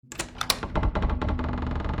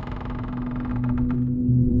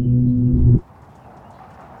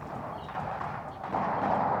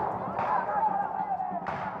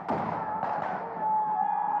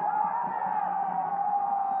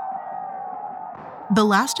The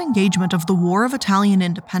last engagement of the War of Italian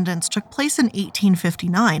Independence took place in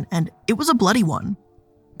 1859, and it was a bloody one.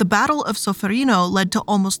 The Battle of Solferino led to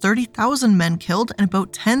almost 30,000 men killed and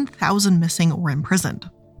about 10,000 missing or imprisoned.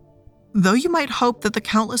 Though you might hope that the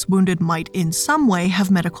countless wounded might in some way have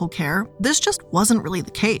medical care, this just wasn't really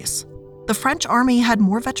the case. The French army had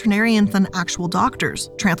more veterinarians than actual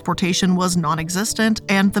doctors, transportation was non-existent,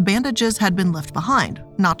 and the bandages had been left behind.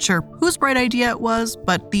 Not sure whose bright idea it was,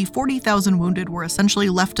 but the 40,000 wounded were essentially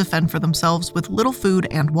left to fend for themselves with little food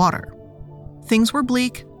and water. Things were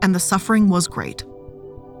bleak, and the suffering was great.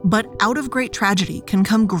 But out of great tragedy can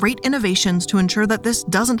come great innovations to ensure that this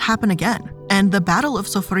doesn't happen again, and the Battle of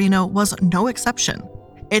Solferino was no exception.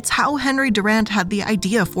 It's how Henry Durant had the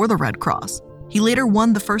idea for the Red Cross. He later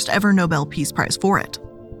won the first ever Nobel Peace Prize for it.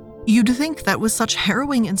 You'd think that with such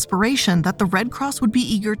harrowing inspiration that the Red Cross would be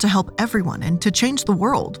eager to help everyone and to change the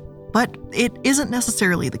world, but it isn't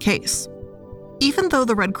necessarily the case. Even though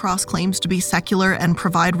the Red Cross claims to be secular and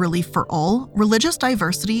provide relief for all, religious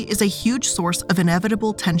diversity is a huge source of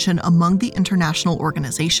inevitable tension among the international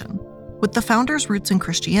organization. With the founders' roots in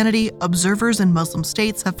Christianity, observers in Muslim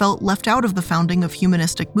states have felt left out of the founding of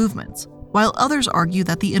humanistic movements, while others argue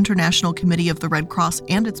that the International Committee of the Red Cross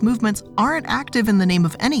and its movements aren't active in the name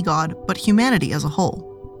of any god, but humanity as a whole.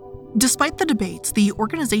 Despite the debates, the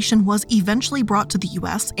organization was eventually brought to the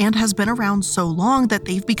US and has been around so long that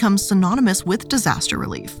they've become synonymous with disaster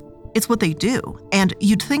relief. It's what they do, and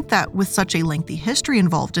you'd think that with such a lengthy history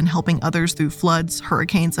involved in helping others through floods,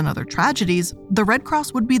 hurricanes, and other tragedies, the Red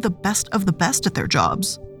Cross would be the best of the best at their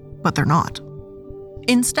jobs. But they're not.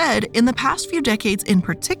 Instead, in the past few decades in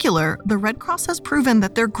particular, the Red Cross has proven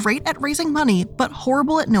that they're great at raising money, but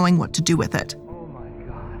horrible at knowing what to do with it. Oh my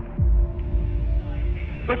God.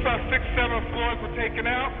 Looks like 6, 7 floors were taken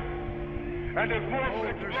out, and there's more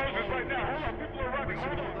explosions right now. Hold on, people are running.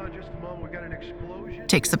 Hold on just a moment, we got an explosion.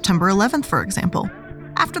 Take September 11th, for example.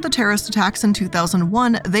 After the terrorist attacks in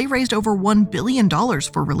 2001, they raised over $1 billion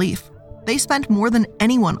for relief. They spent more than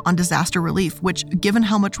anyone on disaster relief, which, given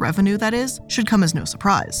how much revenue that is, should come as no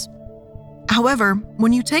surprise. However,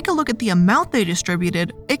 when you take a look at the amount they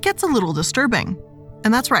distributed, it gets a little disturbing.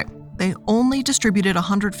 And that's right, they only distributed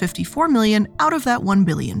 $154 million out of that $1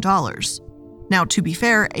 billion. Now, to be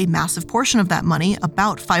fair, a massive portion of that money,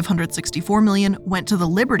 about $564 million, went to the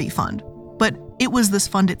Liberty Fund. But it was this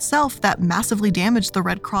fund itself that massively damaged the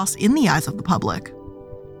Red Cross in the eyes of the public.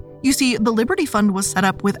 You see, the Liberty Fund was set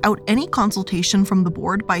up without any consultation from the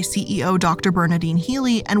board by CEO Dr. Bernadine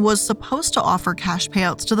Healy and was supposed to offer cash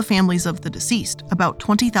payouts to the families of the deceased, about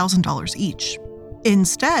 $20,000 each.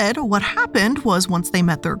 Instead, what happened was once they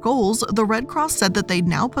met their goals, the Red Cross said that they'd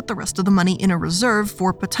now put the rest of the money in a reserve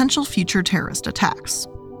for potential future terrorist attacks.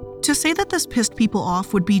 To say that this pissed people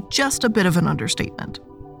off would be just a bit of an understatement.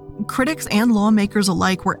 Critics and lawmakers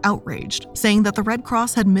alike were outraged, saying that the Red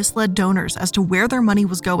Cross had misled donors as to where their money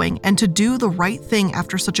was going and to do the right thing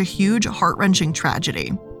after such a huge, heart-wrenching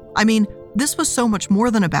tragedy. I mean, this was so much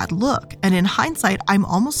more than a bad look, and in hindsight, I'm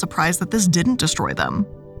almost surprised that this didn't destroy them.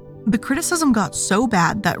 The criticism got so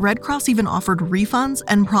bad that Red Cross even offered refunds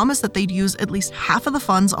and promised that they'd use at least half of the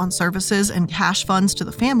funds on services and cash funds to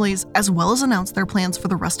the families, as well as announce their plans for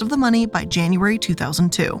the rest of the money by January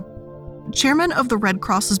 2002. Chairman of the Red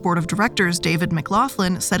Cross's board of directors, David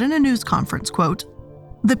McLaughlin, said in a news conference, quote,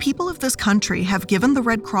 "The people of this country have given the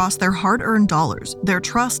Red Cross their hard-earned dollars, their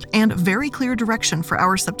trust, and very clear direction for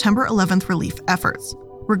our September 11th relief efforts.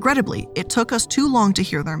 Regrettably, it took us too long to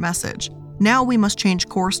hear their message. Now we must change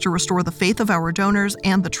course to restore the faith of our donors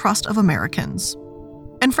and the trust of Americans."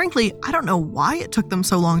 And frankly, I don't know why it took them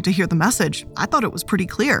so long to hear the message. I thought it was pretty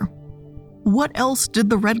clear. What else did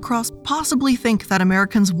the Red Cross possibly think that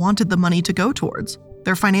Americans wanted the money to go towards?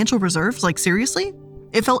 Their financial reserves? Like, seriously?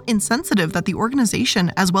 It felt insensitive that the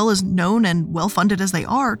organization, as well as known and well-funded as they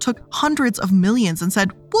are, took hundreds of millions and said,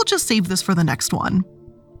 we'll just save this for the next one.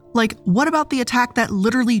 Like, what about the attack that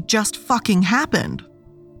literally just fucking happened?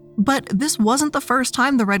 But this wasn't the first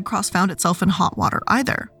time the Red Cross found itself in hot water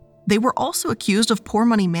either. They were also accused of poor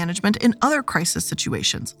money management in other crisis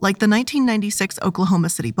situations, like the 1996 Oklahoma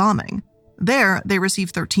City bombing. There, they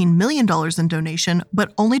received $13 million in donation,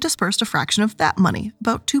 but only dispersed a fraction of that money,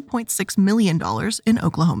 about $2.6 million in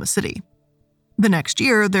Oklahoma City. The next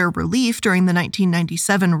year, their relief during the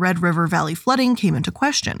 1997 Red River Valley flooding came into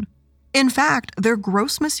question. In fact, their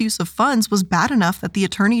gross misuse of funds was bad enough that the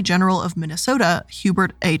Attorney General of Minnesota,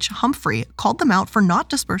 Hubert H. Humphrey, called them out for not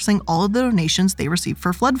dispersing all of the donations they received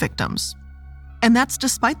for flood victims. And that's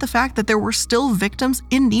despite the fact that there were still victims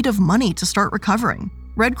in need of money to start recovering.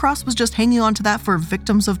 Red Cross was just hanging on to that for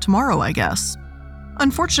victims of tomorrow, I guess.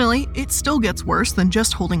 Unfortunately, it still gets worse than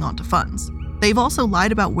just holding on to funds. They've also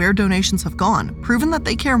lied about where donations have gone, proven that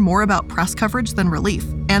they care more about press coverage than relief,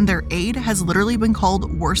 and their aid has literally been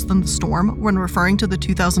called worse than the storm when referring to the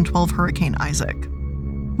 2012 Hurricane Isaac.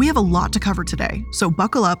 We have a lot to cover today, so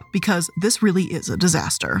buckle up because this really is a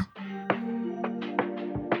disaster.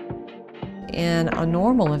 In a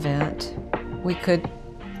normal event, we could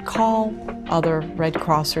call other Red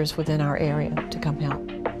Crossers within our area to come help.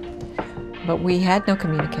 But we had no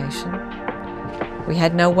communication. We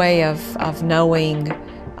had no way of knowing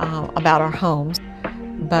about our homes,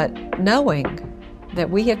 but knowing that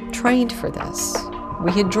we had trained for this,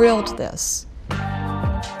 we had drilled this.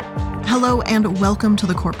 Hello and welcome to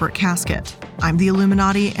the Corporate Casket. I'm the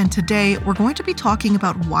Illuminati, and today we're going to be talking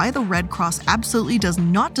about why the Red Cross absolutely does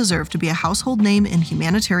not deserve to be a household name in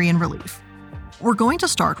humanitarian relief. We're going to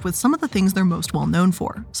start with some of the things they're most well known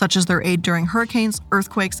for, such as their aid during hurricanes,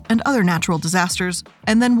 earthquakes, and other natural disasters,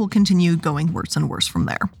 and then we'll continue going worse and worse from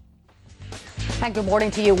there. And good morning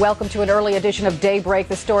to you. Welcome to an early edition of Daybreak.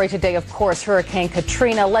 The story today, of course, Hurricane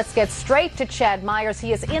Katrina. Let's get straight to Chad Myers.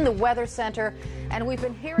 He is in the Weather Center, and we've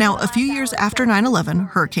been hearing... Now, a few years after 9/11,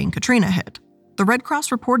 Hurricane Katrina hit. The Red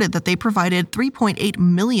Cross reported that they provided 3.8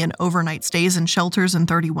 million overnight stays in shelters in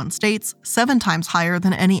 31 states, 7 times higher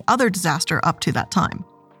than any other disaster up to that time.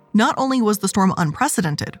 Not only was the storm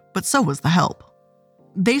unprecedented, but so was the help.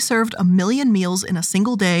 They served 1 million meals in a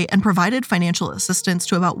single day and provided financial assistance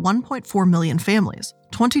to about 1.4 million families,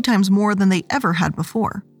 20 times more than they ever had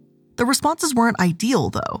before. The responses weren't ideal,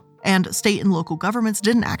 though, and state and local governments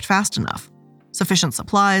didn't act fast enough. Sufficient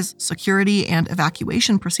supplies, security, and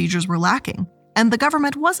evacuation procedures were lacking, and the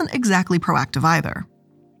government wasn't exactly proactive either.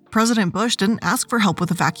 President Bush didn't ask for help with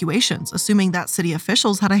evacuations, assuming that city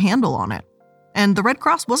officials had a handle on it. And the Red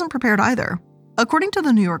Cross wasn't prepared either. According to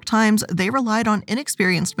the New York Times, they relied on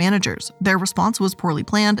inexperienced managers, their response was poorly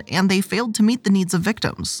planned, and they failed to meet the needs of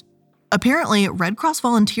victims. Apparently, Red Cross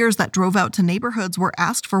volunteers that drove out to neighborhoods were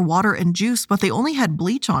asked for water and juice, but they only had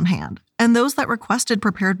bleach on hand, and those that requested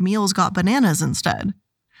prepared meals got bananas instead.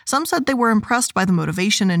 Some said they were impressed by the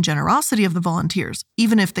motivation and generosity of the volunteers,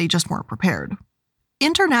 even if they just weren't prepared.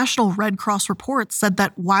 International Red Cross reports said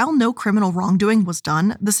that while no criminal wrongdoing was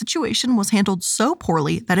done, the situation was handled so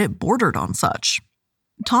poorly that it bordered on such.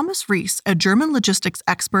 Thomas Rees, a German logistics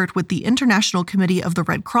expert with the International Committee of the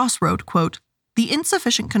Red Cross, wrote, quote, "The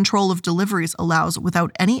insufficient control of deliveries allows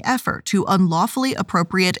without any effort to unlawfully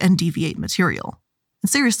appropriate and deviate material." And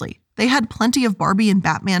seriously, they had plenty of Barbie and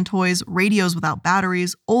Batman toys, radios without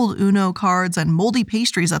batteries, old Uno cards, and moldy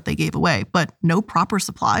pastries that they gave away, but no proper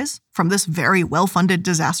supplies from this very well-funded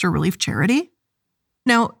disaster relief charity?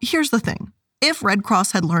 Now, here's the thing. If Red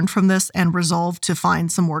Cross had learned from this and resolved to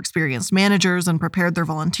find some more experienced managers and prepared their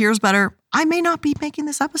volunteers better, I may not be making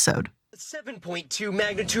this episode. A 7.2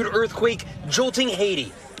 magnitude earthquake jolting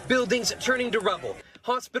Haiti, buildings turning to rubble,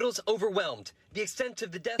 hospitals overwhelmed. The extent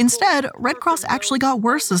of the death... Instead, Red Cross actually got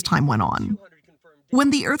worse as time went on. When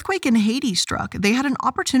the earthquake in Haiti struck, they had an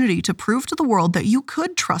opportunity to prove to the world that you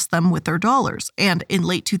could trust them with their dollars, and in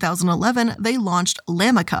late 2011, they launched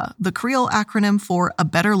LAMICA, the Creole acronym for A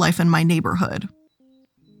Better Life in My Neighborhood.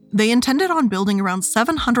 They intended on building around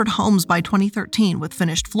 700 homes by 2013 with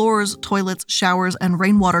finished floors, toilets, showers, and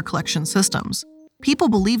rainwater collection systems. People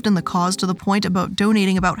believed in the cause to the point about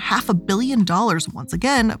donating about $500 million once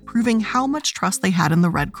again, proving how much trust they had in the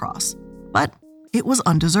Red Cross. But it was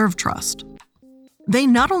undeserved trust. They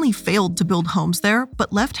not only failed to build homes there,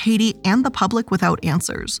 but left Haiti and the public without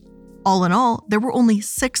answers. All in all, there were only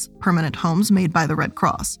 6 permanent homes made by the Red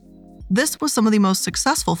Cross. This was some of the most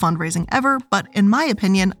successful fundraising ever, but in my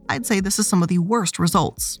opinion, I'd say this is some of the worst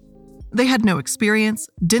results. They had no experience,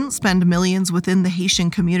 didn't spend millions within the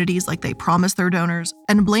Haitian communities like they promised their donors,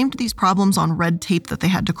 and blamed these problems on red tape that they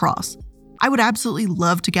had to cross. I would absolutely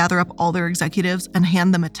love to gather up all their executives and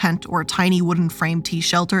hand them a tent or a tiny wooden frame tea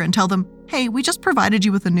shelter and tell them, hey, we just provided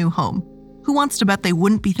you with a new home. Who wants to bet they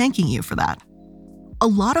wouldn't be thanking you for that? A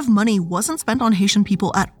lot of money wasn't spent on Haitian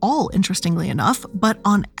people at all, interestingly enough, but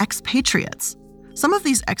on expatriates. Some of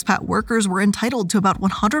these expat workers were entitled to about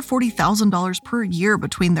 $140,000 per year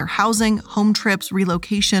between their housing, home trips,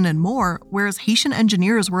 relocation, and more, whereas Haitian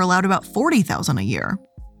engineers were allowed about $40,000 a year.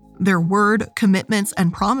 Their word, commitments,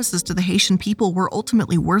 and promises to the Haitian people were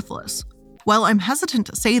ultimately worthless. While I'm hesitant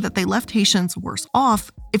to say that they left Haitians worse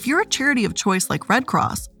off, if you're a charity of choice like Red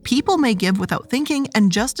Cross, people may give without thinking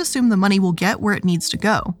and just assume the money will get where it needs to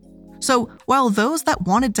go. So, while those that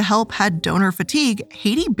wanted to help had donor fatigue,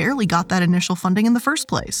 Haiti barely got that initial funding in the first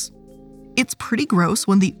place. It's pretty gross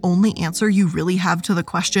when the only answer you really have to the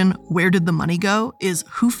question, where did the money go, is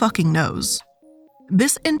who fucking knows?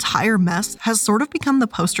 This entire mess has sort of become the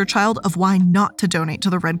poster child of why not to donate to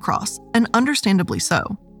the Red Cross, and understandably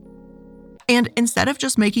so. And instead of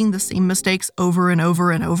just making the same mistakes over and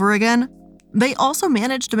over and over again, they also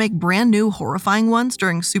managed to make brand new horrifying ones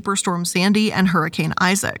during Superstorm Sandy and Hurricane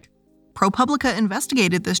Isaac. ProPublica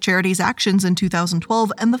investigated this charity's actions in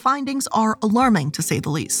 2012, and the findings are alarming to say the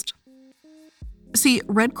least. See,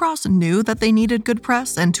 Red Cross knew that they needed good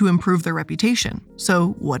press and to improve their reputation.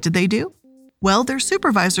 So what did they do? Well, their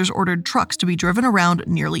supervisors ordered trucks to be driven around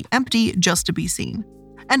nearly empty just to be seen.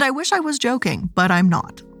 And I wish I was joking, but I'm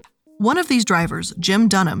not. One of these drivers, Jim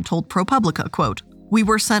Dunham, told ProPublica, quote, "We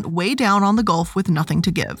were sent way down on the Gulf with nothing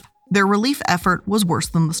to give. Their relief effort was worse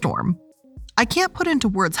than the storm." I can't put into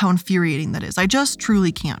words how infuriating that is. I just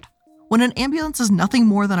truly can't. When an ambulance is nothing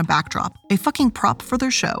more than a backdrop, a fucking prop for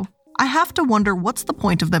their show, I have to wonder what's the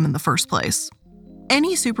point of them in the first place.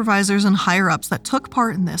 Any supervisors and higher-ups that took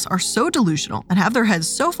part in this are so delusional and have their heads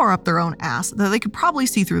so far up their own ass that they could probably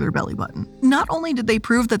see through their belly button. Not only did they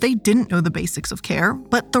prove that they didn't know the basics of care,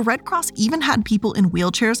 but the Red Cross even had people in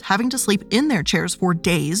wheelchairs having to sleep in their chairs for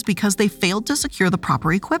days because they failed to secure the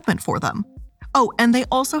proper equipment for them. Oh, and they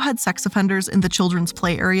also had sex offenders in the children's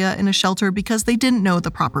play area in a shelter because they didn't know the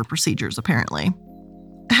proper procedures, apparently.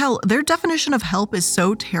 Hell, their definition of help is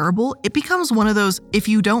so terrible, it becomes one of those if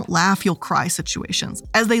you don't laugh, you'll cry situations,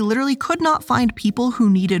 as they literally could not find people who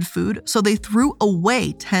needed food, so they threw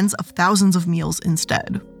away tens of thousands of meals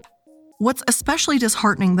instead. What's especially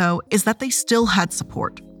disheartening, though, is that they still had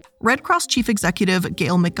support. Red Cross Chief Executive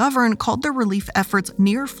Gail McGovern called their relief efforts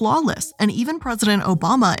near flawless, and even President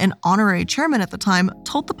Obama, an honorary chairman at the time,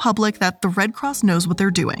 told the public that the Red Cross knows what they're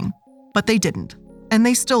doing. But they didn't, and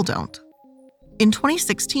they still don't. In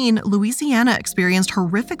 2016, Louisiana experienced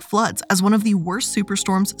horrific floods as one of the worst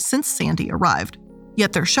superstorms since Sandy arrived.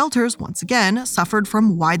 Yet their shelters, once again, suffered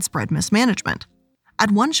from widespread mismanagement. At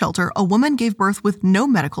one shelter, a woman gave birth with no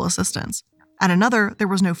medical assistance. At another, there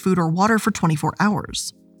was no food or water for 24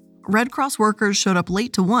 hours. Red Cross workers showed up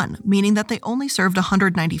late to one, meaning that they only served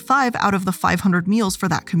 195 out of the 500 meals for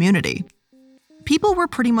that community. People were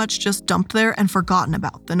pretty much just dumped there and forgotten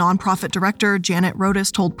about, the nonprofit director Janet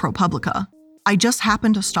Rodas told ProPublica. "I just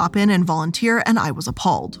happened to stop in and volunteer, and I was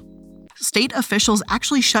appalled." State officials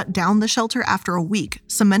actually shut down the shelter after a week,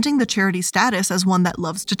 cementing the charity's status as one that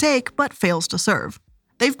loves to take but fails to serve.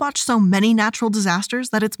 They've botched so many natural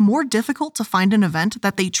disasters that it's more difficult to find an event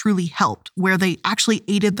that they truly helped, where they actually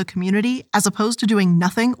aided the community as opposed to doing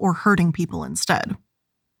nothing or hurting people instead.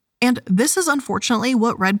 And this is unfortunately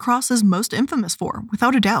what Red Cross is most infamous for,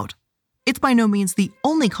 without a doubt. It's by no means the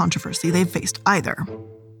only controversy they've faced either.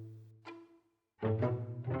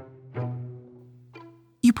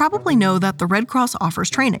 You probably know that the Red Cross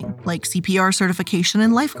offers training, like CPR certification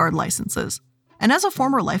and lifeguard licenses. And as a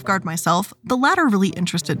former lifeguard myself, the latter really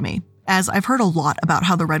interested me, as I've heard a lot about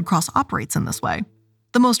how the Red Cross operates in this way.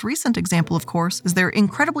 The most recent example, of course, is their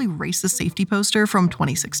incredibly racist safety poster from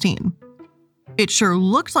 2016. It sure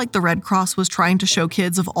looked like the Red Cross was trying to show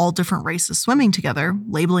kids of all different races swimming together,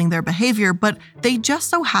 labeling their behavior, but they just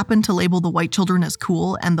so happened to label the white children as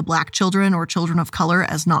cool and the black children or children of color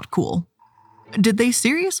as not cool. Did they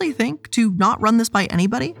seriously think to not run this by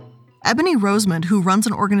anybody? Ebony Rosemond, who runs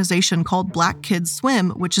an organization called Black Kids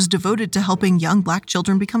Swim, which is devoted to helping young black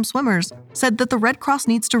children become swimmers, said that the Red Cross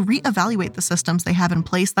needs to reevaluate the systems they have in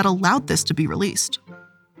place that allowed this to be released.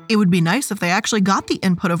 It would be nice if they actually got the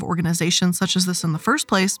input of organizations such as this in the first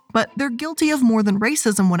place, but they're guilty of more than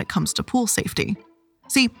racism when it comes to pool safety.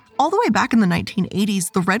 See, all the way back in the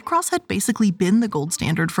 1980s, the Red Cross had basically been the gold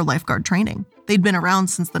standard for lifeguard training. They'd been around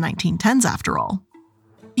since the 1910s after all.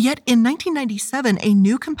 Yet in 1997, a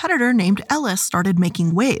new competitor named Ellis started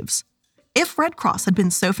making waves. If Red Cross had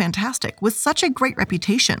been so fantastic, with such a great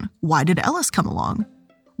reputation, why did Ellis come along?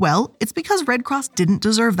 Well, it's because Red Cross didn't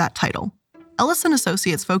deserve that title. Ellis &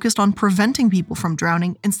 Associates focused on preventing people from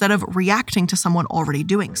drowning instead of reacting to someone already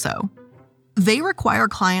doing so. They require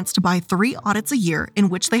clients to buy 3 audits a year in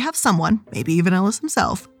which they have someone, maybe even Ellis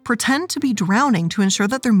himself, pretend to be drowning to ensure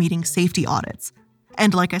that they're meeting safety audits.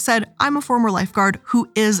 And like I said, I'm a former lifeguard who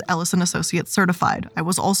is Ellis & Associates certified. I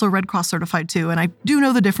was also Red Cross certified too, and I do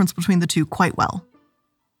know the difference between the two quite well.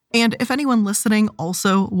 And if anyone listening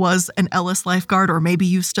also was an Ellis lifeguard, or maybe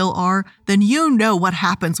you still are, then you know what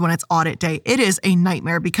happens when it's audit day. It is a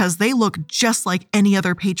nightmare because they look just like any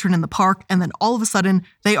other patron in the park, and then all of a sudden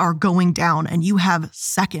they are going down and you have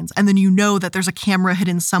seconds. And then you know that there's a camera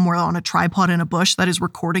hidden somewhere on a tripod in a bush that is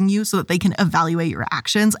recording you so that they can evaluate your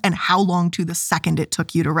actions and how long to the second it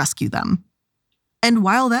took you to rescue them. And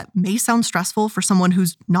while that may sound stressful for someone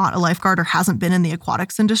who's not a lifeguard or hasn't been in the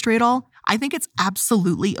aquatics industry at all, I think it's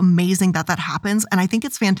absolutely amazing that that happens, and I think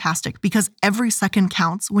it's fantastic because every second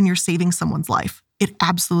counts when you're saving someone's life. It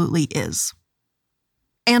absolutely is.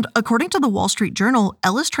 And according to the Wall Street Journal,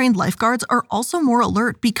 Ellis-trained lifeguards are also more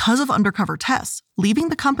alert because of undercover tests, leaving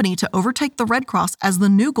the company to overtake the Red Cross as the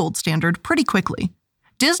new gold standard pretty quickly.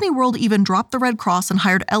 Disney World even dropped the Red Cross and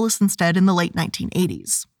hired Ellis instead in the late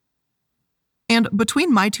 1980s. And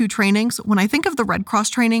between my two trainings, when I think of the Red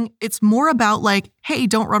Cross training, it's more about like, hey,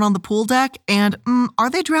 don't run on the pool deck, and are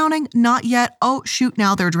they drowning? Not yet. Oh, shoot,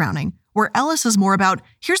 now they're drowning. Where Ellis is more about,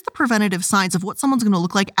 here's the preventative signs of what someone's going to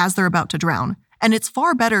look like as they're about to drown. And it's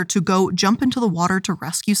far better to go jump into the water to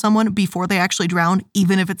rescue someone before they actually drown,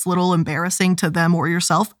 even if it's a little embarrassing to them or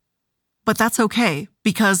yourself. But that's okay,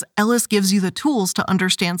 because Ellis gives you the tools to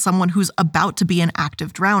understand someone who's about to be an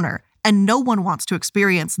active drowner. And no one wants to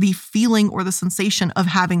experience the feeling or the sensation of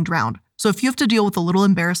having drowned. So if you have to deal with a little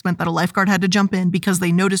embarrassment that a lifeguard had to jump in because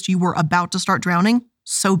they noticed you were about to start drowning,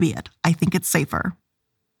 so be it. I think it's safer.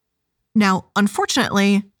 Now,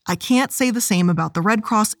 unfortunately, I can't say the same about the Red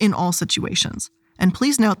Cross in all situations. And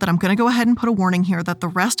please note that I'm going to go ahead and put a warning here that the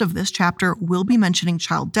rest of this chapter will be mentioning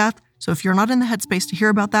child death. So if you're not in the headspace to hear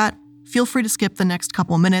about that, feel free to skip the next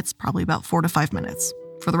couple minutes, probably about 4 to 5 minutes.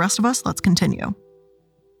 For the rest of us, let's continue.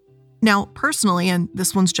 Now, personally, and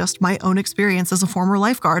this one's just my own experience as a former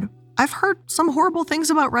lifeguard, I've heard some horrible things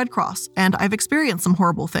about Red Cross, and I've experienced some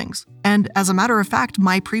horrible things. And as a matter of fact,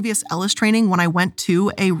 my previous Ellis training when I went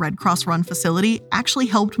to a Red Cross run facility actually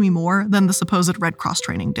helped me more than the supposed Red Cross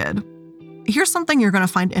training did. Here's something you're going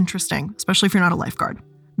to find interesting, especially if you're not a lifeguard.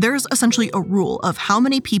 There's essentially a rule of how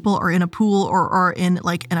many people are in a pool or are in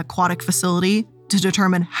like an aquatic facility to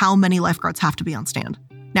determine how many lifeguards have to be on stand.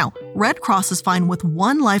 Now, Red Cross is fine with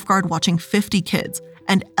one lifeguard watching 50 kids,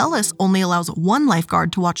 and Ellis only allows one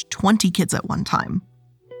lifeguard to watch 20 kids at one time.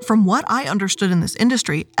 From what I understood in this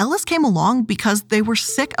industry, Ellis came along because they were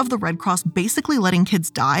sick of the Red Cross basically letting kids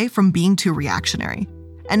die from being too reactionary.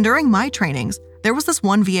 And during my trainings, there was this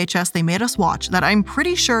one VHS they made us watch that I'm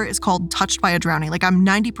pretty sure is called Touched by a Drowning. Like, I'm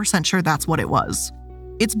 90% sure that's what it was.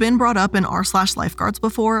 It's been brought up in r/lifeguards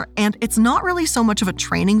before, and it's not really so much of a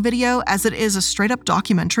training video as it is a straight-up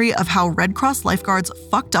documentary of how Red Cross lifeguards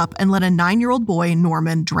fucked up and let a 9-year-old boy,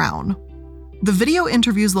 Norman, drown. The video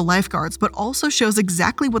interviews the lifeguards, but also shows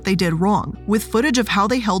exactly what they did wrong, with footage of how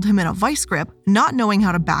they held him in a vice grip, not knowing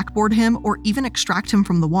how to backboard him or even extract him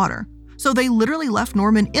from the water. So they literally left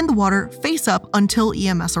Norman in the water face up until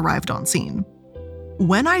EMS arrived on scene.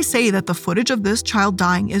 When I say that the footage of this child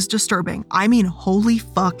dying is disturbing, I mean holy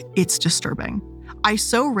fuck, it's disturbing. I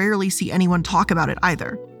so rarely see anyone talk about it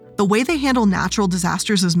either. The way they handle natural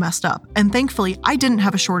disasters is messed up, and thankfully I didn't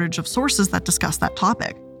have a shortage of sources that discuss that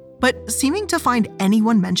topic. But seeming to find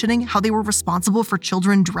anyone mentioning how they were responsible for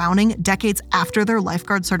children drowning decades after their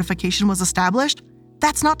lifeguard certification was established,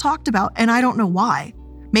 that's not talked about, and I don't know why.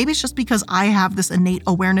 Maybe it's just because I have this innate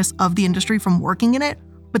awareness of the industry from working in it,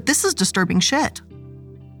 but this is disturbing shit.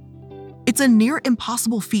 It's a near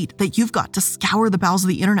impossible feat that you've got to scour the bowels of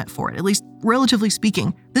the internet for it, at least relatively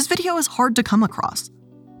speaking. This video is hard to come across.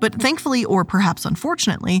 But thankfully, or perhaps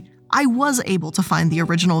unfortunately, I was able to find the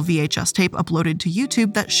original VHS tape uploaded to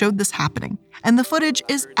YouTube that showed this happening, and the footage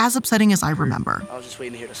is as upsetting as I remember. I was just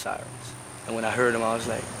waiting to hear the sirens, and when I heard them, I was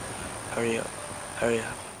like, hurry up, hurry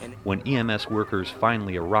up. When EMS workers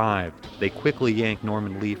finally arrived, they quickly yanked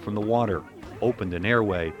Norman Lee from the water, opened an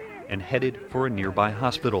airway, and headed for a nearby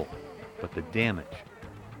hospital. But the damage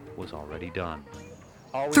was already done.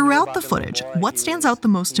 Throughout the footage, what stands out the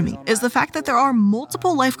most to me is the fact that there are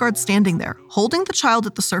multiple lifeguards standing there, holding the child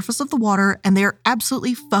at the surface of the water, and they are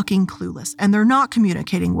absolutely fucking clueless, and they're not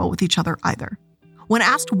communicating well with each other either. When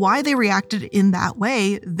asked why they reacted in that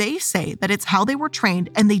way, they say that it's how they were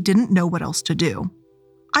trained and they didn't know what else to do.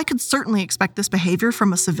 I could certainly expect this behavior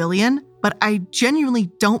from a civilian, but I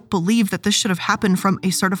genuinely don't believe that this should have happened from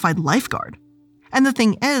a certified lifeguard. And the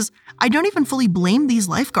thing is, I don't even fully blame these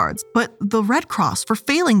lifeguards, but the Red Cross for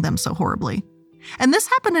failing them so horribly. And this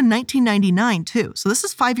happened in 1999 too, so this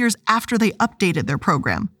is 5 years after they updated their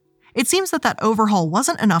program. It seems that overhaul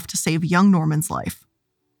wasn't enough to save young Norman's life.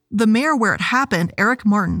 The mayor where it happened, Eric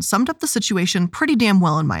Martin, summed up the situation pretty damn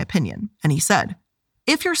well in my opinion, and he said,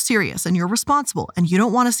 "If you're serious and you're responsible and you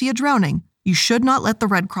don't want to see a drowning, you should not let the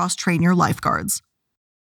Red Cross train your lifeguards."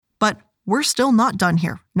 But we're still not done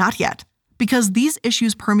here, not yet. Because these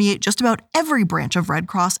issues permeate just about every branch of Red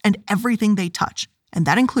Cross and everything they touch, and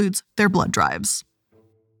that includes their blood drives.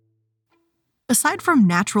 Aside from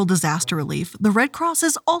natural disaster relief, the Red Cross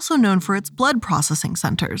is also known for its blood processing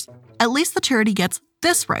centers. At least the charity gets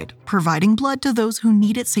this right, providing blood to those who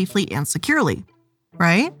need it safely and securely.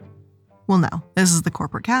 Right? Well, no, this is the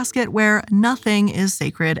corporate casket where nothing is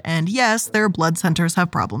sacred, and yes, their blood centers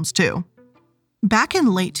have problems too. Back in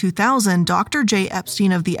late 2000, Dr. Jay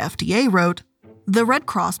Epstein of the FDA wrote, "The Red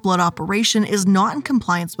Cross blood operation is not in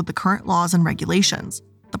compliance with the current laws and regulations.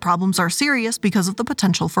 The problems are serious because of the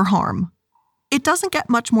potential for harm." It doesn't get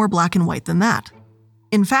much more black and white than that.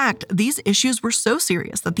 In fact, these issues were so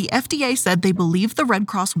serious that the FDA said they believed the Red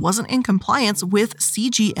Cross wasn't in compliance with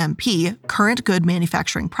CGMP, Current Good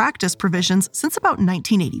Manufacturing Practice provisions, since about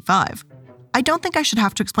 1985. I don't think I should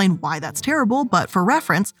have to explain why that's terrible, but for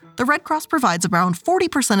reference, the Red Cross provides around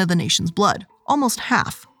 40% of the nation's blood, almost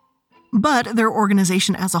half. But their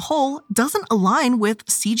organization as a whole doesn't align with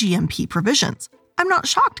CGMP provisions. I'm not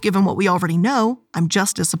shocked given what we already know, I'm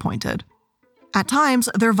just disappointed. At times,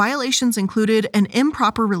 their violations included an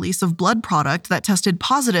improper release of blood product that tested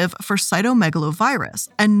positive for cytomegalovirus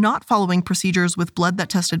and not following procedures with blood that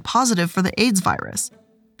tested positive for the AIDS virus.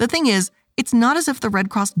 The thing is, it's not as if the Red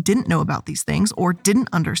Cross didn't know about these things or didn't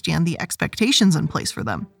understand the expectations in place for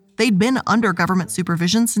them. They'd been under government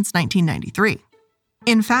supervision since 1993.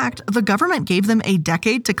 In fact, the government gave them a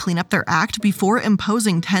decade to clean up their act before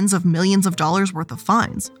imposing tens of millions of dollars worth of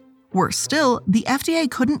fines. Worse still, the FDA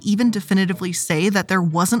couldn't even definitively say that there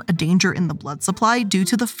wasn't a danger in the blood supply due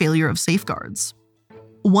to the failure of safeguards.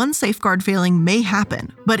 One safeguard failing may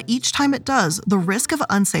happen, but each time it does, the risk of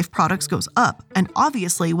unsafe products goes up, and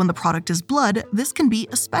obviously when the product is blood, this can be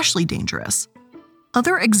especially dangerous.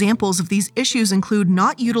 Other examples of these issues include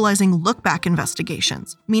not utilizing look-back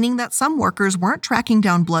investigations, meaning that some workers weren't tracking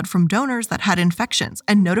down blood from donors that had infections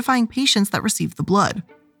and notifying patients that received the blood.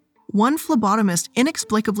 One phlebotomist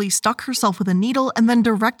inexplicably stuck herself with a needle and then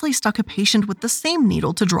directly stuck a patient with the same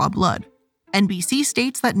needle to draw blood. NBC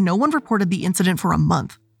states that no one reported the incident for a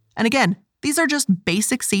month. And again, these are just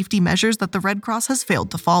basic safety measures that the Red Cross has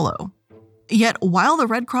failed to follow. Yet, while the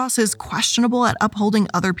Red Cross is questionable at upholding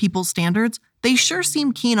other people's standards, they sure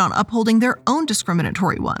seem keen on upholding their own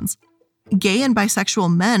discriminatory ones. Gay and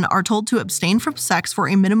bisexual men are told to abstain from sex for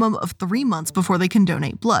a minimum of 3 months before they can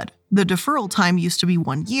donate blood. The deferral time used to be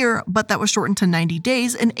 1 year, but that was shortened to 90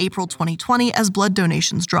 days in April 2020 as blood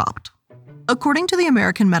donations dropped. According to the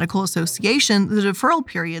American Medical Association, the deferral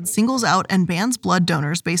period singles out and bans blood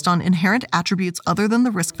donors based on inherent attributes other than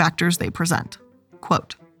the risk factors they present.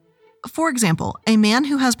 Quote, "For example, a man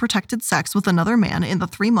who has protected sex with another man in the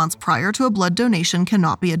 3 months prior to a blood donation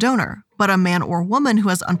cannot be a donor, but a man or woman who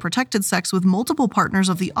has unprotected sex with multiple partners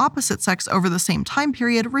of the opposite sex over the same time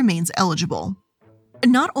period remains eligible."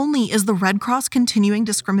 Not only is the Red Cross continuing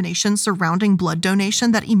discrimination surrounding blood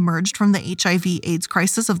donation that emerged from the HIV/AIDS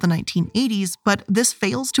crisis of the 1980s, but this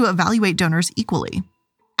fails to evaluate donors equally.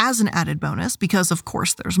 As an added bonus, because of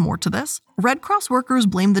course there's more to this, Red Cross workers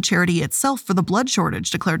blame the charity itself for the blood shortage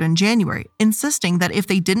declared in January, insisting that if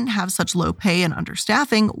they didn't have such low pay and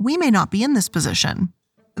understaffing, we may not be in this position.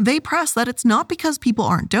 They press that it's not because people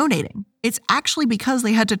aren't donating. It's actually because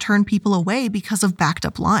they had to turn people away because of backed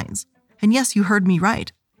up lines. And yes, you heard me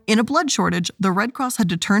right. In a blood shortage, the Red Cross had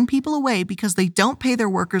to turn people away because they don't pay their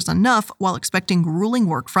workers enough while expecting grueling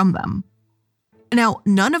work from them. Now,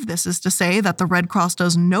 none of this is to say that the Red Cross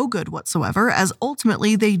does no good whatsoever, as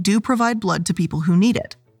ultimately they do provide blood to people who need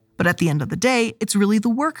it. But at the end of the day, it's really the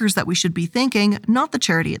workers that we should be thanking, not the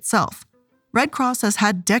charity itself. Red Cross has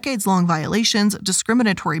had decades-long violations,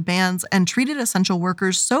 discriminatory bans, and treated essential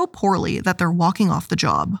workers so poorly that they're walking off the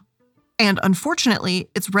job. And unfortunately,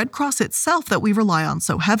 it's Red Cross itself that we rely on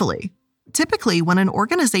so heavily. Typically, when an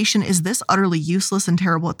organization is this utterly useless and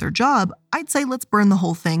terrible at their job, I'd say let's burn the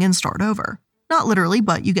whole thing and start over. Not literally,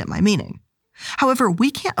 but you get my meaning. However,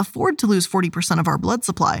 we can't afford to lose 40% of our blood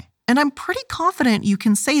supply, and I'm pretty confident you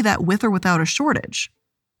can say that with or without a shortage.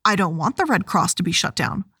 I don't want the Red Cross to be shut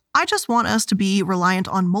down. I just want us to be reliant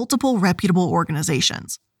on multiple reputable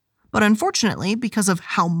organizations. But unfortunately, because of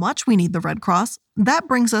how much we need the Red Cross, that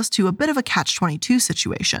brings us to a bit of a catch-22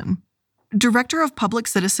 situation. Director of Public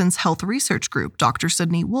Citizens Health Research Group, Dr.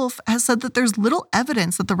 Sydney Wolf, has said that there's little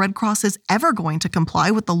evidence that the Red Cross is ever going to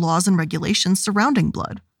comply with the laws and regulations surrounding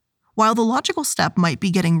blood. While the logical step might be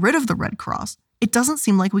getting rid of the Red Cross, it doesn't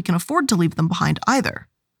seem like we can afford to leave them behind either.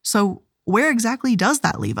 So, where exactly does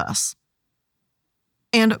that leave us?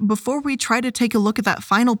 And before we try to take a look at that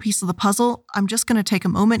final piece of the puzzle, I'm just going to take a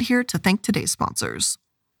moment here to thank today's sponsors.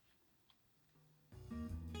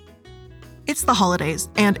 It's the holidays,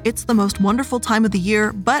 and it's the most wonderful time of the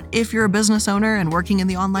year, but if you're a business owner and working in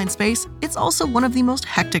the online space, it's also one of the most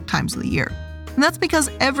hectic times of the year. And that's because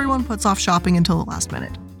everyone puts off shopping until the last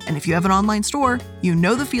minute. And if you have an online store, you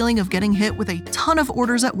know the feeling of getting hit with a ton of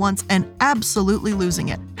orders at once and absolutely losing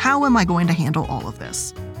it. How am I going to handle all of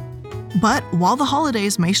this? But while the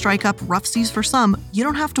holidays may strike up rough seas for some, you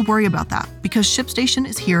don't have to worry about that because ShipStation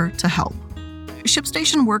is here to help.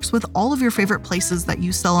 ShipStation works with all of your favorite places that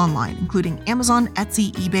you sell online, including Amazon,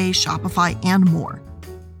 Etsy, eBay, Shopify, and more.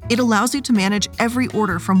 It allows you to manage every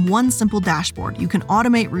order from one simple dashboard. You can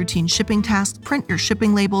automate routine shipping tasks, print your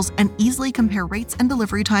shipping labels, and easily compare rates and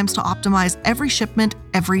delivery times to optimize every shipment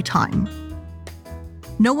every time.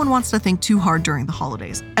 No one wants to think too hard during the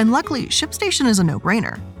holidays, and luckily, ShipStation is a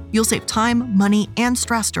no-brainer. You'll save time, money, and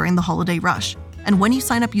stress during the holiday rush. And when you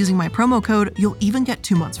sign up using my promo code, you'll even get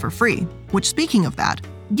 2 months for free. Which, speaking of that,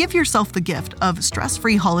 give yourself the gift of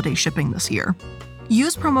stress-free holiday shipping this year.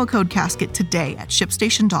 Use promo code CASKET today at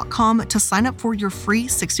ShipStation.com to sign up for your free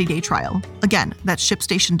 60-day trial. Again, that's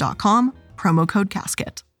ShipStation.com, promo code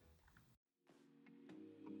CASKET.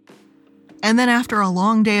 And then after a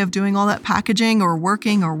long day of doing all that packaging or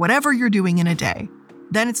working or whatever you're doing in a day,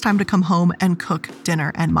 then it's time to come home and cook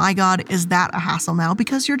dinner. And my God, is that a hassle now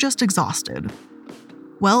because you're just exhausted.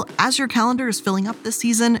 Well, as your calendar is filling up this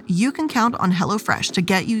season, you can count on HelloFresh to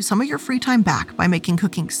get you some of your free time back by making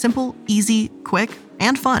cooking simple, easy, quick,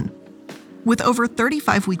 and fun. With over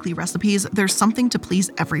 35 weekly recipes, there's something to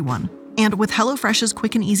please everyone. And with HelloFresh's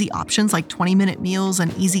quick and easy options like 20-minute meals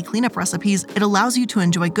and easy cleanup recipes, it allows you to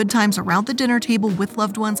enjoy good times around the dinner table with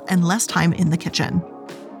loved ones and less time in the kitchen.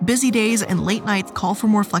 Busy days and late nights call for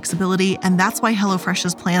more flexibility, and that's why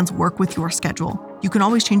HelloFresh's plans work with your schedule. You can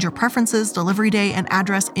always change your preferences, delivery day, and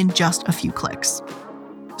address in just a few clicks.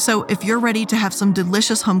 So if you're ready to have some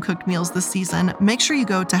delicious home-cooked meals this season, make sure you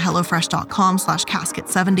go to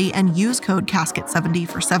HelloFresh.com/Casket70 and use code Casket70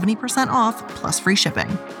 for 70% off plus free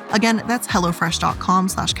shipping. Again, that's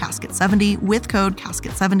HelloFresh.com/Casket70 with code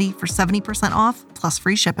Casket70 for 70% off plus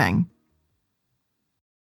free shipping.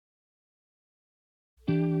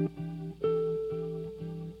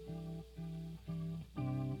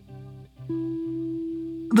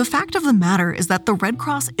 The fact of the matter is that the Red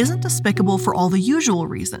Cross isn't despicable for all the usual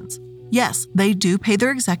reasons. Yes, they do pay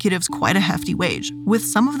their executives quite a hefty wage, with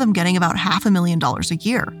some of them getting about $500,000 a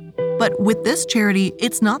year. But with this charity,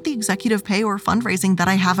 it's not the executive pay or fundraising that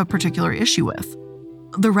I have a particular issue with.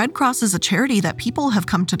 The Red Cross is a charity that people have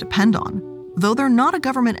come to depend on. Though they're not a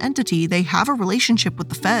government entity, they have a relationship with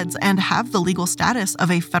the feds and have the legal status of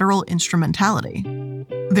a federal instrumentality.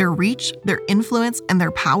 Their reach, their influence, and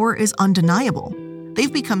their power is undeniable.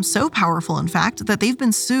 They've become so powerful, in fact, that they've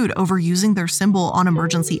been sued over using their symbol on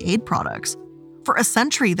emergency aid products. For a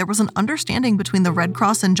century, there was an understanding between the Red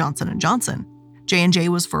Cross and Johnson & Johnson. J&J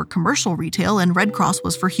was for commercial retail and Red Cross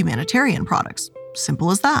was for humanitarian products.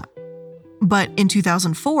 Simple as that. But in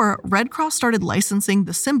 2004, Red Cross started licensing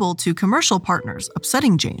the symbol to commercial partners,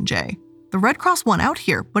 upsetting J&J. The Red Cross won out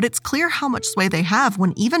here, but it's clear how much sway they have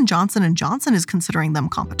when even Johnson & Johnson is considering them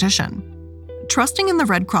competition. Trusting in the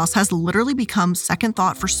Red Cross has literally become second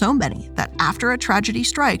thought for so many that after a tragedy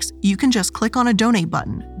strikes, you can just click on a donate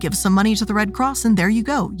button, give some money to the Red Cross, and there you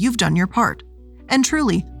go, you've done your part. And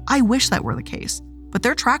truly, I wish that were the case, but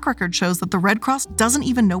their track record shows that the Red Cross doesn't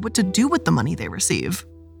even know what to do with the money they receive.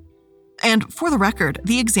 And for the record,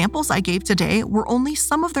 the examples I gave today were only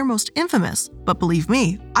some of their most infamous, but believe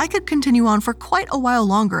me, I could continue on for quite a while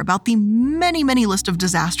longer about the many list of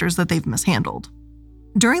disasters that they've mishandled.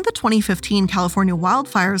 During the 2015 California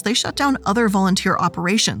wildfires, they shut down other volunteer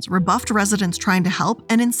operations, rebuffed residents trying to help,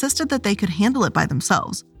 and insisted that they could handle it by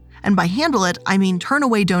themselves. And by handle it, I mean turn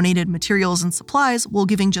away donated materials and supplies while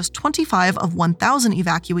giving just 25 of 1,000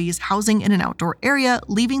 evacuees housing in an outdoor area,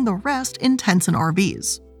 leaving the rest in tents and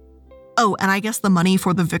RVs. Oh, and I guess the money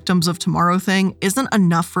for the Victims of Tomorrow thing isn't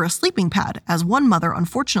enough for a sleeping pad, as one mother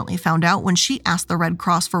unfortunately found out when she asked the Red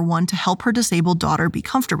Cross for one to help her disabled daughter be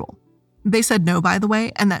comfortable. They said no, by the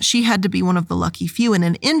way, and that she had to be one of the lucky few in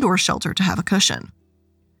an indoor shelter to have a cushion.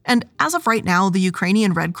 And as of right now, the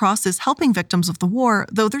Ukrainian Red Cross is helping victims of the war,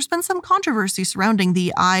 though there's been some controversy surrounding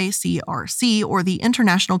the ICRC, or the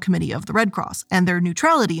International Committee of the Red Cross, and their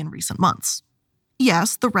neutrality in recent months.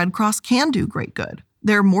 Yes, the Red Cross can do great good.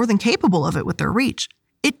 They're more than capable of it with their reach.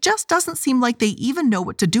 It just doesn't seem like they even know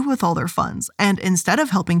what to do with all their funds, and instead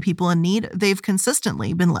of helping people in need, they've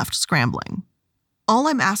consistently been left scrambling. All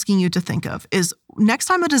I'm asking you to think of is, next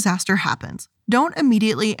time a disaster happens, don't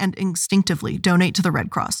immediately and instinctively donate to the Red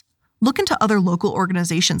Cross. Look into other local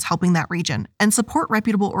organizations helping that region and support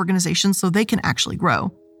reputable organizations so they can actually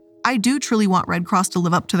grow. I do truly want Red Cross to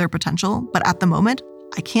live up to their potential, but at the moment,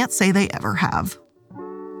 I can't say they ever have.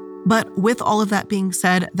 But with all of that being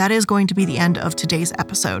said, that is going to be the end of today's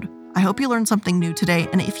episode. I hope you learned something new today,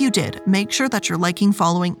 and if you did, make sure that you're liking,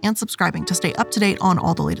 following, and subscribing to stay up to date on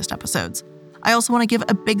all the latest episodes. I also want to give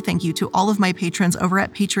a big thank you to all of my patrons over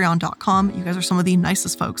at patreon.com. You guys are some of the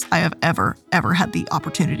nicest folks I have ever had the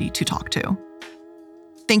opportunity to talk to.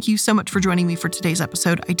 Thank you so much for joining me for today's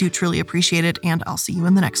episode. I do truly appreciate it, and I'll see you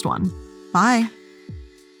in the next one. Bye.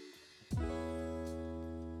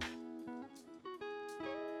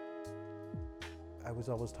 I was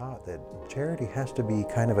always taught that charity has to be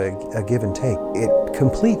kind of a give and take. It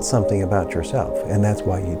completes something about yourself, and that's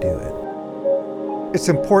why you do it. It's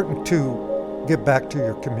important to give back to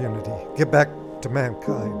your community, give back to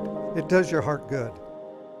mankind. It does your heart good.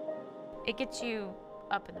 It gets you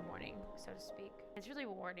up in the morning, so to speak. It's really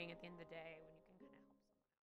rewarding at the end of the day.